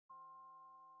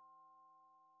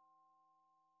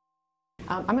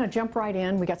I'm going to jump right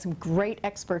in. We got some great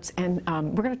experts, and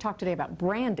we're going to talk today about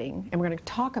branding, and we're going to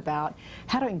talk about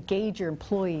how to engage your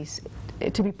employees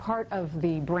to be part of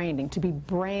the branding, to be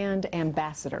brand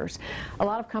ambassadors. A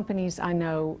lot of companies I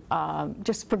know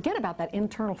just forget about that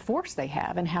internal force they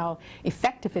have and how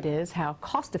effective it is, how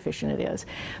cost efficient it is.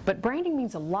 But branding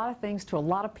means a lot of things to a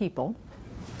lot of people.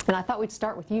 And I thought we'd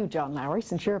start with you, John Lowry,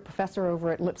 since you're a professor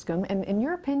over at Lipscomb. And in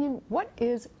your opinion, what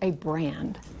is a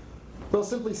brand? Well,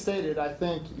 simply stated, I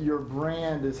think your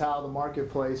brand is how the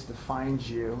marketplace defines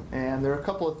you. And there are a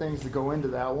couple of things that go into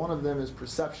that. One of them is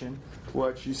perception,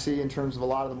 what you see in terms of a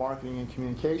lot of the marketing and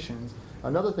communications.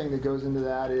 Another thing that goes into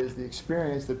that is the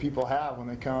experience that people have when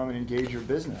they come and engage your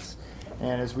business.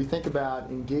 And as we think about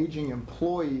engaging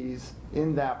employees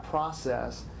in that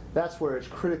process, that's where it's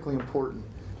critically important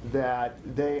that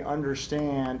they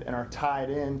understand and are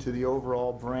tied into the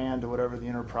overall brand of whatever the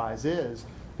enterprise is,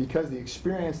 because the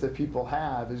experience that people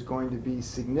have is going to be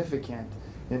significant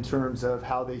in terms of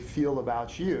how they feel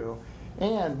about you,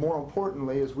 and more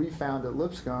importantly, as we found at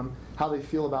Lipscomb, how they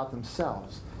feel about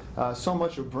themselves. So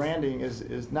much of branding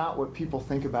is not what people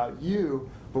think about you,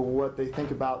 but what they think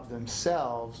about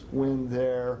themselves when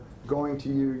they're going to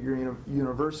your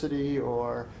university,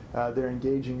 or they're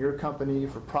engaging your company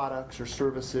for products or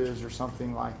services or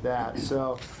something like that.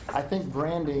 So I think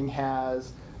branding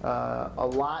has a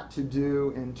lot to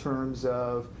do in terms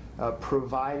of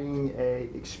providing a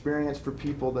experience for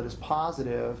people that is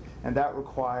positive, and that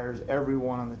requires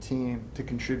everyone on the team to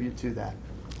contribute to that.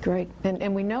 Great.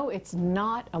 And we know it's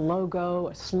not a logo,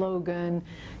 a slogan.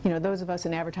 You know, those of us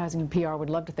in advertising and PR would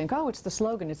love to think, oh, it's the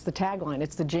slogan, it's the tagline,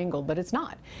 it's the jingle, but it's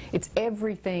not. It's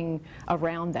everything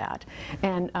around that.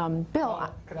 And Bill,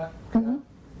 Can I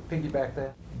piggyback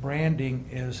that? Branding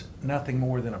is nothing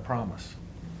more than a promise.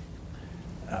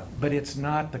 But it's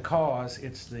not the cause,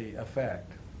 it's the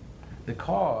effect. The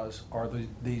cause are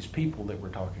these people that we're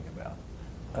talking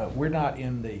about. We're not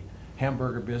in the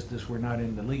hamburger business, we're not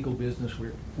in the legal business,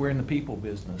 we're in the people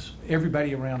business.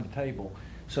 Everybody around the table.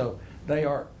 So they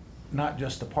are not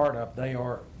just a part of, they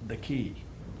are the key.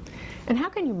 And how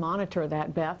can you monitor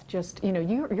that, Beth? Just, you know,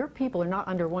 your people are not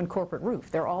under one corporate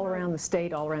roof. They're all around the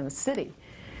state, all around the city.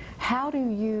 How do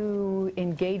you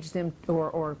engage them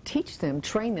or teach them,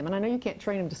 train them? And I know you can't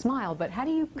train them to smile, but how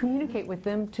do you communicate with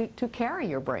them to carry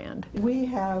your brand? We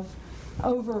have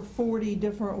over 40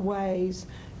 different ways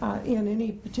in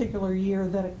any particular year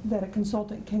that a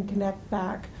consultant can connect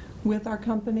back with our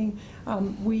company.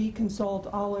 We consult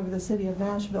all over the city of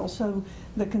Nashville, so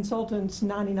the consultants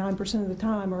 99% of the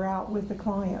time are out with the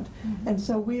client. And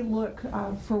so we look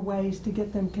for ways to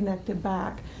get them connected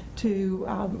back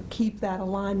to keep that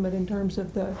alignment in terms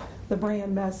of the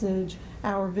brand message,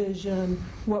 our vision,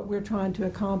 what we're trying to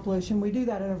accomplish. And we do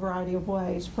that in a variety of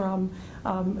ways, from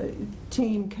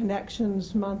team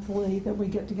connections monthly that we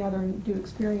get together and do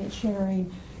experience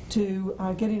sharing, to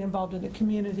getting involved in the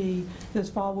community. This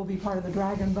fall we'll be part of the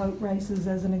Dragon Boat races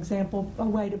as an example, a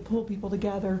way to pull people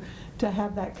together to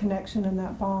have that connection and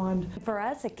that bond. For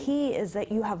us, a key is that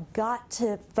you have got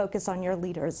to focus on your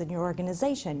leaders in your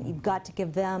organization. You've got to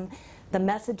give them the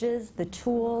messages, the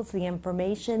tools, the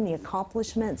information, the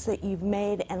accomplishments that you've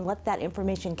made, and let that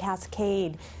information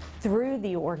cascade through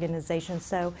the organization.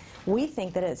 So we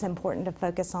think that it's important to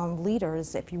focus on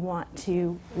leaders if you want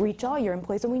to reach all your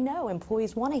employees. And we know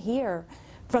employees want to hear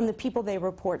from the people they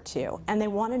report to, and they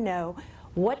want to know,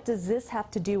 what does this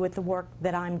have to do with the work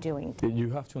that I'm doing? You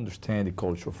have to understand the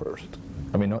culture first.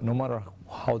 I mean, no matter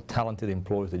how talented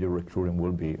employees that you're recruiting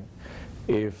will be,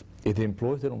 if the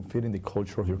employees that don't fit in the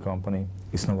culture of your company,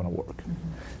 it's not going to work.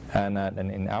 And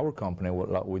in our company,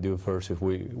 what we do first is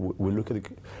we look at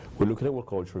our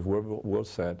culture, if we're well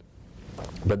set,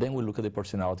 but then we look at the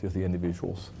personality of the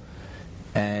individuals.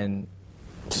 And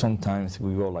sometimes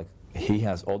we go like, he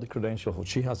has all the credentials, or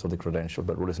she has all the credentials,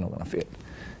 but really it's not going to fit.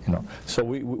 You know, so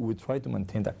we try to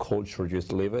maintain that culture,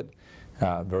 just live it.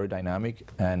 Very dynamic,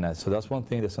 and so that's one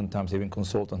thing that sometimes even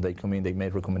consultants, they come in, they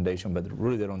make recommendations, but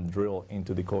really they don't drill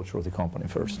into the culture of the company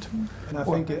first. And I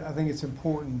think it's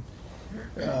important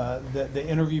that the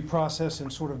interview process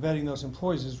and sort of vetting those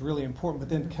employees is really important, but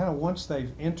then kind of once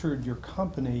they've entered your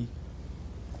company,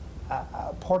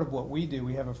 part of what we do,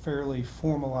 we have a fairly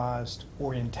formalized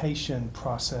orientation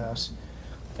process,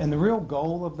 and the real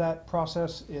goal of that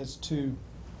process is to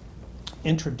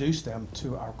introduce them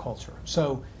to our culture.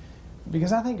 So,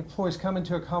 because I think employees come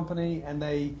into a company and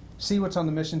they see what's on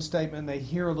the mission statement, they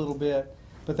hear a little bit,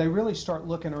 but they really start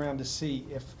looking around to see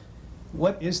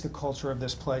what is the culture of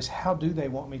this place, how do they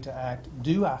want me to act,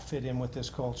 do I fit in with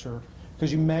this culture?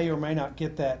 Because you may or may not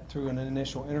get that through an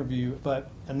initial interview,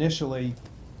 but initially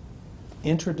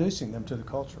introducing them to the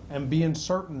culture and being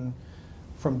certain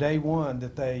from day one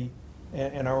that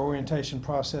and our orientation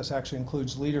process actually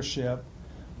includes leadership,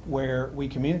 where we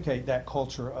communicate that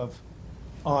culture of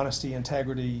honesty,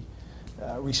 integrity,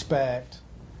 respect.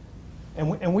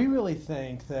 And we really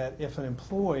think that if an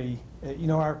employee,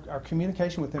 our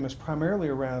communication with them is primarily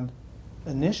around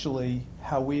initially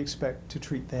how we expect to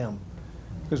treat them.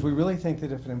 Because we really think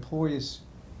that if an employee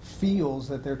feels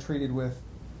that they're treated with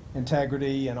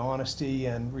integrity and honesty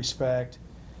and respect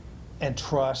and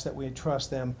trust, that we trust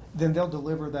them, then they'll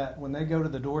deliver that when they go to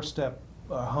the doorstep,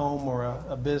 a home or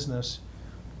a business,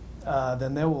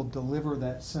 then they will deliver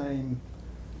that same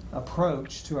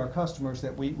approach to our customers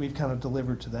that we've kind of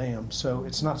delivered to them. So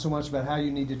it's not so much about how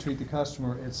you need to treat the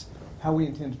customer, it's how we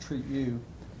intend to treat you,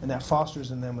 and that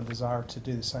fosters in them a desire to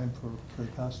do the same for the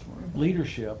customer.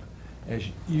 Leadership, as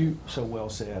you so well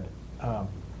said,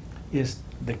 is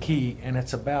the key, and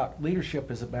leadership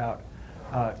is about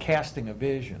casting a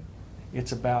vision.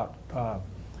 It's about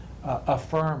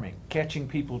affirming, catching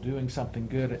people doing something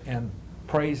good and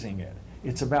praising it.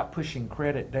 It's about pushing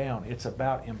credit down. It's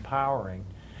about empowering.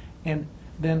 And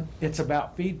then it's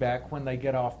about feedback when they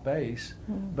get off base,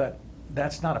 but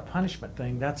that's not a punishment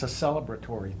thing, that's a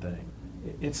celebratory thing.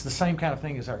 It's the same kind of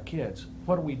thing as our kids.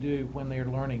 What do we do when they're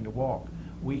learning to walk?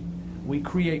 We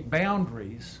create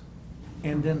boundaries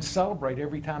and then celebrate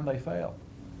every time they fail.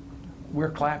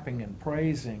 We're clapping and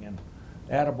praising and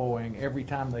attaboying every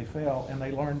time they fail and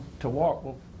they learn to walk.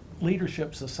 Well,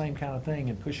 leadership's the same kind of thing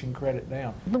and pushing credit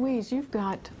down. Louise, you've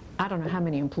got, I don't know how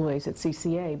many employees at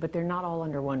CCA, but they're not all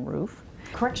under one roof.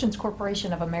 Corrections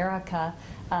Corporation of America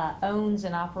owns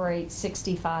and operates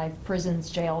 65 prisons,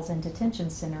 jails, and detention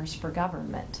centers for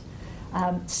government.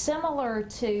 Similar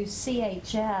to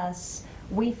CHS,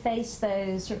 we face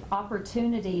those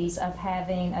opportunities of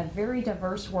having a very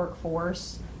diverse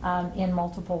workforce in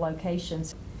multiple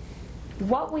locations.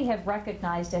 What we have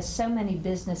recognized, as so many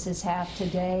businesses have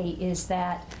today, is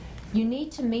that you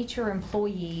need to meet your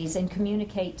employees and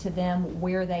communicate to them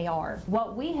where they are.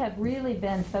 What we have really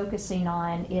been focusing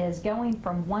on is going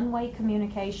from one-way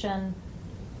communication,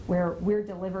 where we're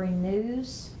delivering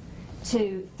news,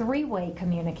 to three-way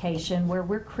communication, where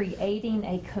we're creating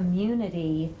a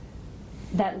community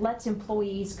that lets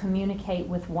employees communicate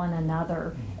with one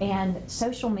another. And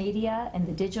social media and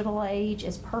the digital age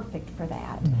is perfect for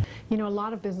that. You know, a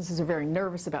lot of businesses are very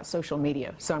nervous about social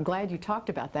media, so I'm glad you talked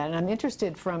about that. And I'm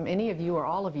interested from any of you or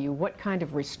all of you what kind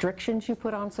of restrictions you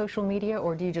put on social media,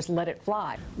 or do you just let it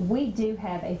fly? We do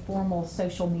have a formal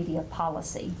social media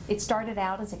policy. It started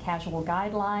out as a casual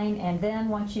guideline, and then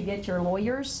once you get your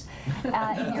lawyers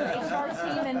and your HR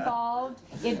team involved,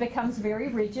 it becomes very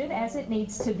rigid, as it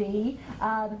needs to be.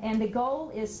 And the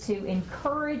goal is to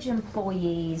encourage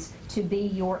employees to be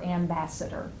your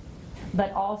ambassador,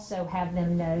 but also have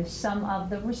them know some of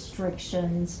the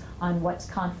restrictions on what's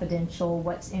confidential,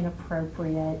 what's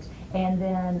inappropriate, and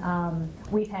then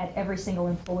we've had every single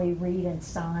employee read and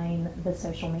sign the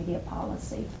social media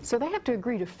policy. So they have to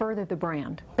agree to further the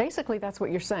brand. Basically, that's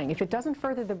what you're saying. If it doesn't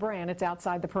further the brand, it's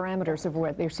outside the parameters of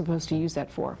what they're supposed to use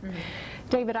that for.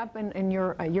 David, I've been in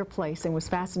your place and was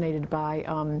fascinated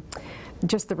by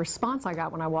just the response I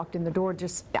got when I walked in the door.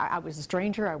 I was a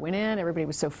stranger, I went in, everybody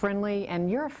was so friendly,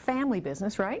 and you're a family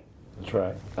business, right? That's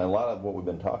right. And a lot of what we've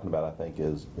been talking about, I think,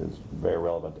 is very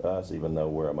relevant to us, even though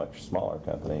we're a much smaller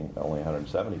company, only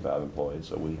 175 employees.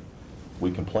 So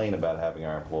we complain about having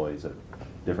our employees at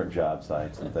different job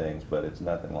sites and things, but it's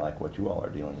nothing like what you all are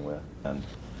dealing with. And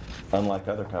unlike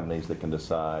other companies that can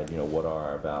decide, what are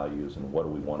our values and what do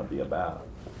we want to be about,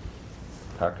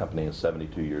 our company is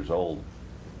 72 years old.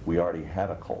 We already had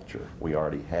a culture. We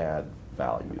already had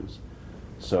values.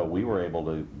 So we were able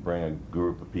to bring a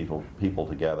group of people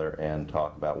together and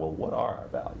talk about, well, what are our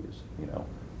values?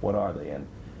 What are they?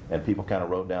 And people kind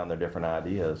of wrote down their different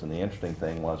ideas. And the interesting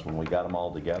thing was when we got them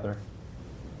all together,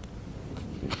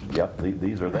 yep,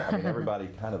 these are them. I mean, everybody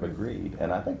kind of agreed.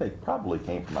 And I think they probably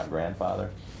came from my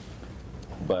grandfather.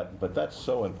 But that's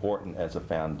so important as a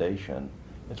foundation.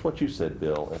 It's what you said,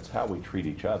 Bill. It's how we treat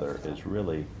each other is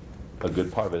really a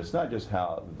good part of it. It's not just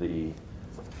how the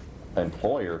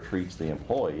employer treats the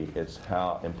employee, it's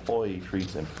how employee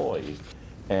treats employee,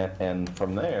 and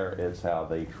from there it's how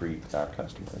they treat our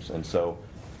customers. And so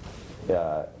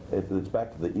it's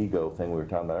back to the ego thing we were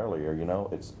talking about earlier.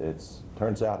 It's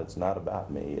turns out it's not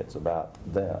about me, it's about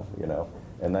them.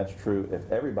 And that's true if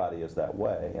everybody is that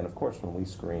way. And of course, when we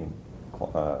screen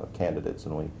candidates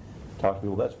and we talk to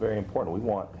people, that's very important. We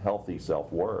want healthy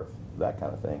self-worth, that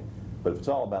kind of thing. But if it's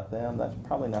all about them, that's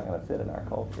probably not going to fit in our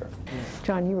culture.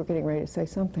 John, you were getting ready to say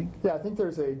something. Yeah, I think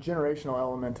there's a generational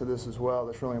element to this as well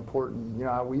that's really important. You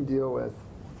know, we deal with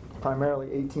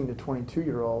primarily 18 to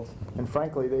 22-year-olds, and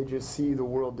frankly, they just see the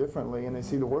world differently, and they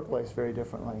see the workplace very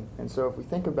differently. And so if we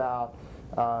think about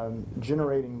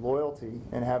generating loyalty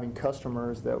and having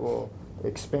customers that will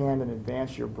expand and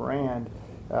advance your brand,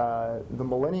 the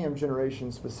millennium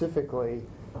generation specifically,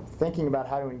 thinking about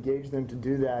how to engage them to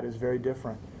do that is very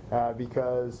different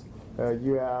because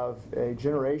you have a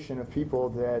generation of people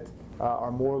that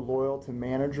are more loyal to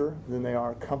manager than they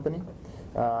are company.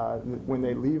 When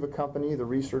they leave a company, the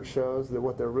research shows that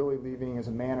what they're really leaving is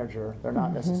a manager. They're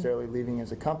not necessarily leaving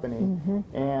as a company.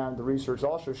 And the research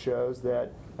also shows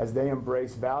that as they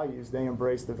embrace values, they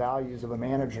embrace the values of a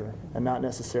manager and not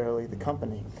necessarily the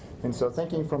company. And so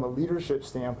thinking from a leadership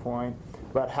standpoint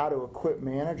about how to equip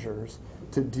managers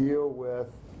to deal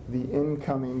with the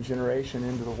incoming generation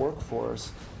into the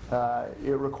workforce,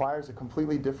 it requires a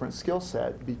completely different skill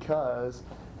set because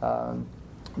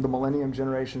the millennium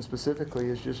generation specifically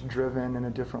is just driven in a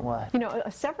different way. You know,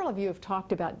 several of you have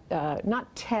talked about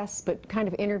not tests, but kind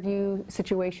of interview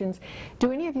situations.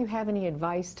 Do any of you have any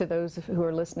advice to those who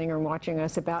are listening or watching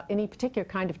us about any particular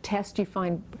kind of test you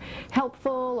find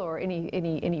helpful, or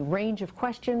any range of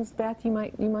questions? Beth, you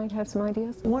might have some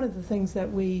ideas. One of the things that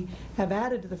we have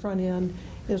added to the front end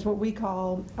is what we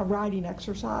call a writing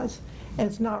exercise. And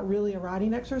it's not really a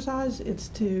writing exercise, it's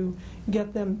to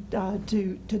get them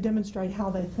to demonstrate how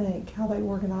they think, how they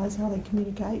organize, how they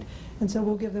communicate. And so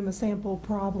we'll give them a sample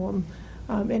problem.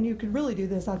 And you could really do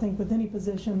this, I think, with any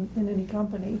position in any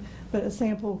company, but a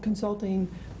sample consulting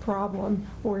problem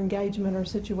or engagement or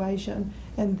situation.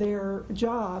 And their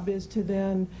job is to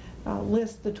then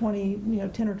list the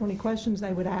 10 or 20 questions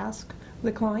they would ask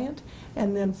the client,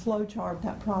 and then flowchart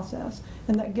that process.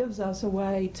 And that gives us a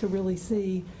way to really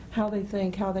see how they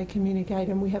think, how they communicate,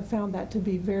 and we have found that to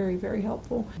be very, very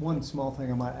helpful. One small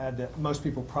thing I might add that most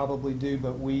people probably do,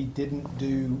 but we didn't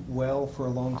do well for a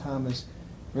long time, is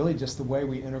really just the way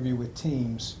we interview with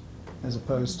teams as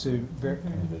opposed to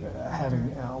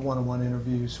having one-on-one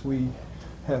interviews. We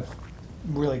have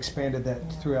really expanded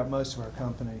that throughout most of our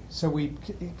company. So we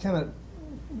kind of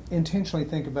intentionally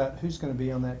think about who's going to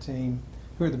be on that team,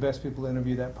 who are the best people to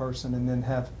interview that person, and then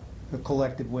have the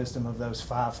collective wisdom of those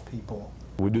 5 people.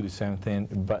 We do the same thing,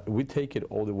 but we take it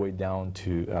all the way down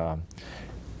to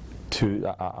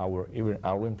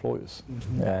our employees,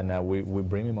 and we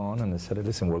bring them on and they said,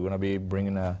 listen, we're going to be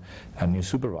bringing a new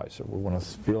supervisor. We want to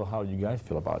feel how you guys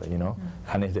feel about it, you know.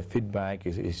 And if the feedback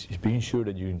is being sure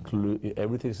that you include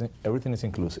everything is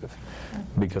inclusive,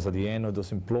 because at the end of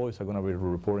those employees are going to be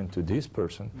reporting to this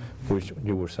person, which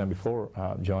you were saying before,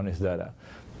 John, is that.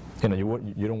 You know,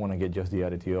 you don't want to get just the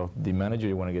attitude of the manager,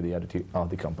 you want to get the attitude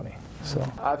of the company. So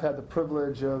I've had the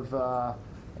privilege of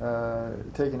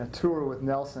taking a tour with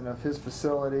Nelson of his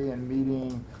facility and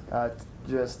meeting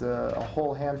just a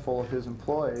whole handful of his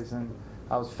employees, and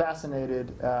I was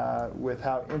fascinated with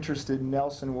how interested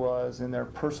Nelson was in their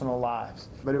personal lives.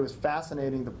 But it was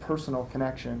fascinating the personal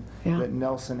connection that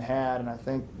Nelson had, and I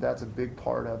think that's a big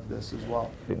part of this as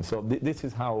well. And so this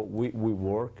is how we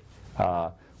work.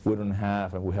 We don't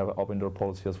have, and we have an open door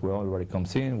policy as well. Everybody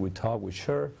comes in, we talk, we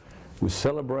share, we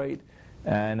celebrate,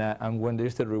 and when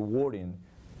there's the rewarding,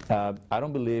 I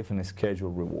don't believe in a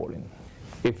scheduled rewarding.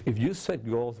 If you set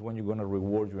goals when you're going to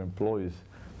reward your employees,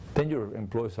 then your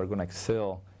employees are going to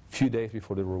excel a few days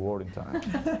before the rewarding time.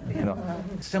 You know?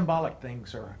 Symbolic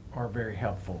things are very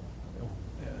helpful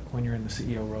when you're in the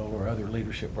CEO role or other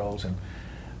leadership roles. And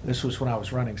this was when I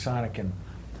was running Sonic, and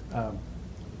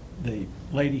the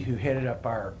lady who headed up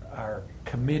our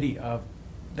committee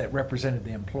that represented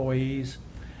the employees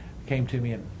came to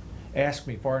me and asked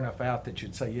me far enough out that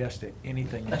you'd say yes to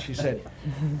anything. And she said,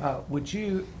 would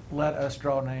you let us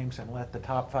draw names and let the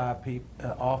top 5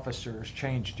 officers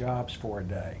change jobs for a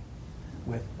day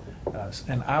with us?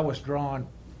 And I was drawn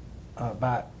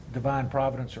by divine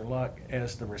providence or luck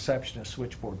as the receptionist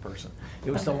switchboard person.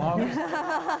 It was the longest, the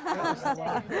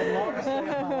longest day of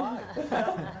my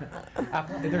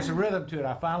life. There's a rhythm to it.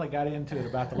 I finally got into it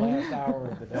about the last hour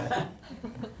of the day.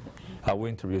 We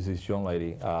introduced this young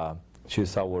lady.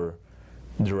 She's our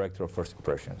director of first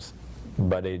impressions.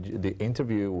 But the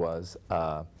interview was,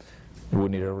 we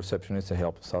needed a receptionist to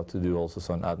help us out to do also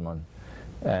some admin.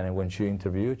 And when she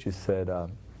interviewed, she said,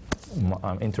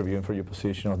 I'm interviewing for your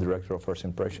position of director of first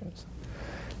impressions.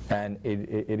 And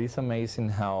it is amazing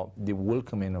how the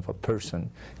welcoming of a person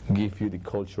gives you the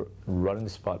culture right on the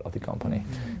spot of the company.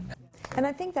 And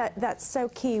I think that that's so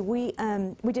key. We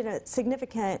did a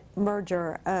significant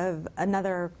merger of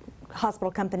another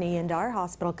hospital company into our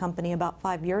hospital company about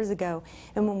 5 years ago,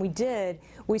 and when we did,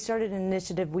 we started an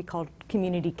initiative we called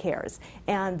Community Cares.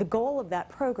 And the goal of that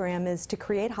program is to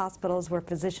create hospitals where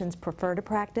physicians prefer to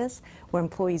practice, where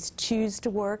employees choose to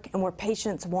work, and where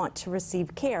patients want to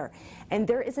receive care. And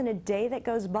there isn't a day that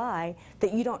goes by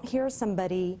that you don't hear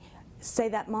somebody say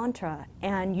that mantra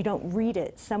and you don't read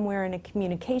it somewhere in a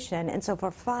communication. And so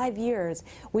for 5 years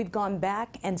we've gone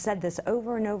back and said this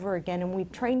over and over again, and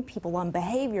we've trained people on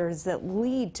behaviors that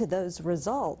lead to those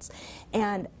results.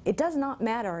 And it does not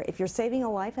matter if you're saving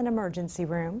a life in an emergency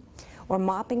room, or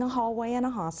mopping a hallway in a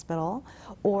hospital,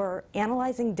 or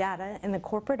analyzing data in the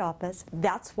corporate office.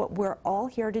 That's what we're all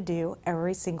here to do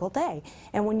every single day.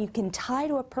 And when you can tie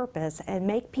to a purpose and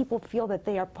make people feel that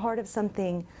they are part of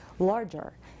something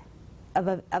larger, of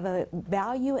a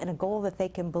value and a goal that they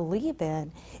can believe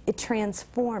in, it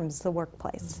transforms the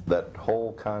workplace. That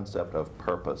whole concept of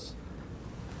purpose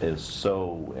is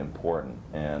so important,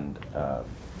 and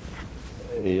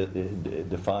it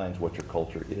defines what your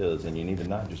culture is, and you need to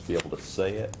not just be able to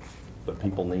say it, but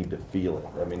people need to feel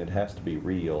it. I mean, it has to be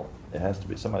real. It has to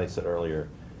be. Somebody said earlier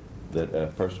that a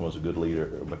person was a good leader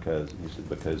because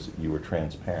you were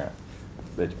transparent.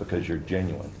 It's because you're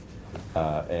genuine.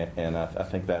 And I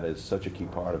think that is such a key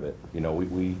part of it. You know,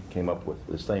 we came up with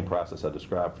the same process I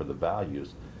described for the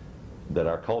values, that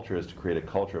our culture is to create a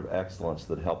culture of excellence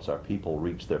that helps our people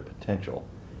reach their potential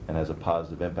and has a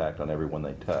positive impact on everyone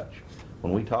they touch.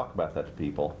 When we talk about that to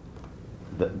people,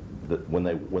 that when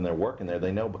they're working there,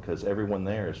 they know because everyone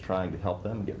there is trying to help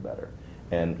them get better.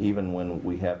 And even when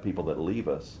we have people that leave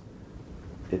us,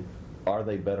 are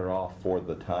they better off for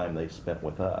the time they spent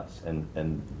with us?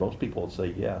 And most people would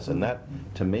say yes. And that,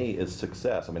 to me, is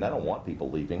success. I mean, I don't want people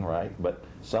leaving, right? But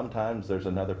sometimes there's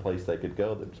another place they could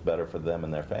go that's better for them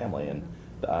and their family, and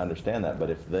I understand that. But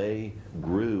if they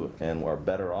grew and were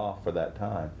better off for that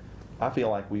time, I feel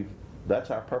like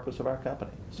that's our purpose of our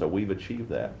company. So we've achieved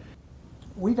that.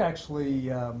 We've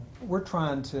actually, we're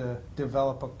trying to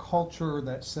develop a culture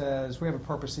that says we have a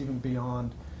purpose even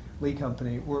beyond Lee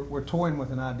Company. We're toying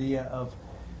with an idea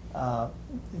of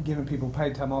giving people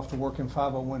paid time off to work in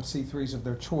 501c3s of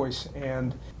their choice,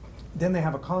 and then they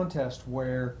have a contest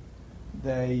where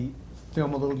they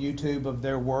film a little YouTube of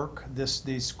their work,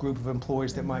 this group of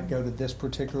employees that might go to this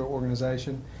particular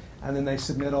organization, and then they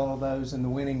submit all of those, and the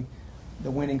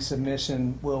winning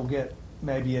submission will get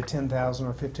maybe a $10,000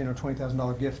 or $15,000 or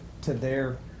 $20,000 gift to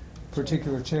their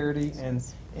particular charity, and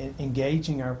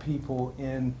engaging our people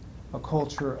in a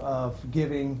culture of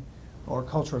giving or a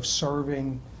culture of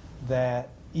serving that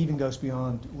even goes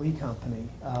beyond Lee Company.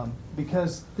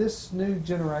 Because this new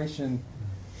generation,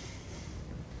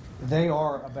 they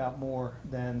are about more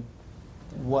than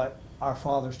what our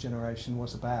father's generation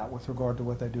was about with regard to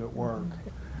what they do at work.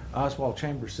 Oswald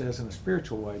Chambers says in a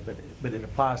spiritual way, but it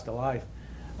applies to life.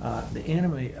 The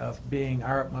enemy of being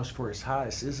our utmost for his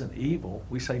highest isn't evil.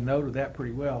 We say no to that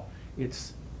pretty well.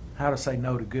 It's how to say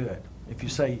no to good. If you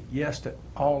say yes to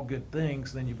all good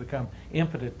things, then you become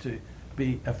impotent to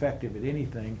be effective at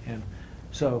anything. And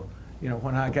so, you know,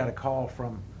 when I got a call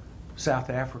from South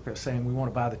Africa saying we want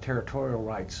to buy the territorial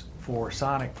rights for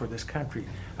Sonic for this country,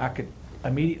 I could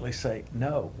immediately say,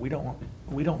 no, we don't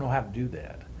know how to do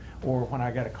that. Or when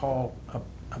I got a call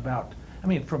about, I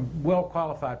mean, from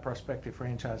well-qualified prospective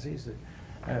franchisees,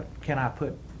 that can I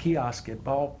put kiosk at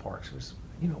ballparks? It was,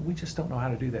 you know, we just don't know how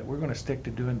to do that. We're going to stick to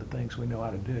doing the things we know how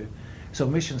to do. So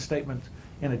mission statements,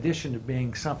 in addition to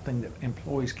being something that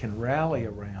employees can rally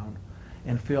around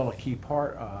and feel a key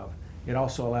part of, it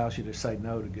also allows you to say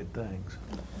no to good things.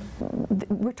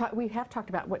 We have talked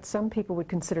about what some people would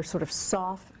consider sort of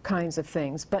soft kinds of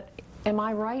things, but am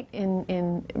I right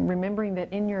in remembering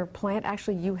that in your plant,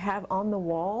 actually, you have on the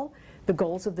wall the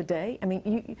goals of the day? I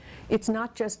mean, it's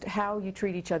not just how you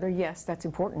treat each other. Yes, that's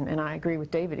important, and I agree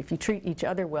with David. If you treat each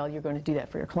other well, you're going to do that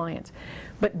for your clients.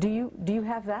 But do you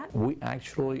have that? We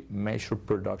actually measure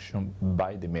production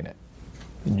by the minute.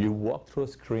 You walk through a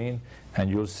screen and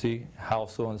you'll see how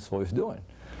so-and-so is doing.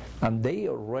 And they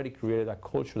already created a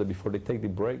culture that before they take the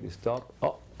break, they stop,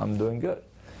 oh, I'm doing good.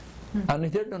 And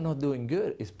if they're not doing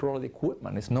good, it's probably the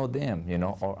equipment, it's not them, you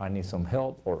know, or I need some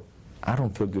help, or I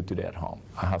don't feel good today at home.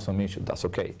 I have some issues, that's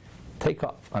okay. Take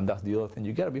off, and that's the other thing.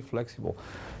 You gotta be flexible.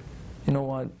 You know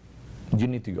what, you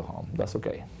need to go home, that's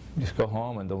okay. Just go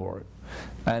home and don't worry.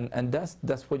 And that's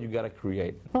what you gotta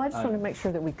create. Well, I just want to make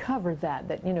sure that we cover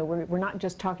that you know, we're not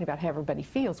just talking about how everybody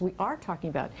feels. We are talking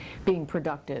about being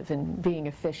productive and being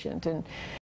efficient. And